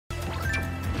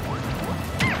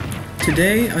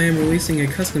Today I am releasing a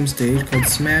custom stage called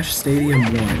Smashstadium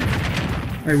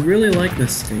 1. I really like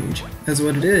this stage, as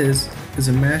what it is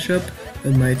a mashup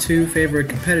of my two favorite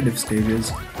competitive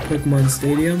stages, Pokemon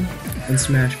Stadium and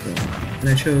Smashville, and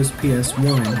I chose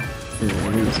PS1 for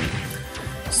a reason.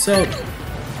 So,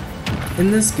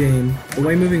 in this game, the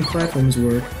way moving platforms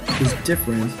work is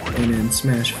different than in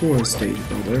Smash 4's stage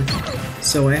builder,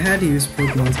 so I had to use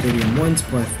Pokemon Stadium 1's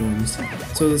platforms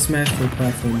so the Smash 4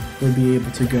 platform would be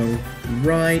able to go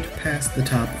right past the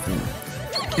top of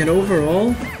them. And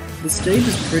overall, the stage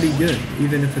is pretty good,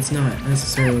 even if it's not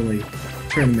necessarily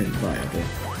tournament viable.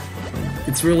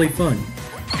 It's really fun,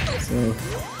 so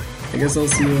I guess I'll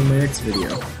see you in my next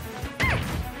video.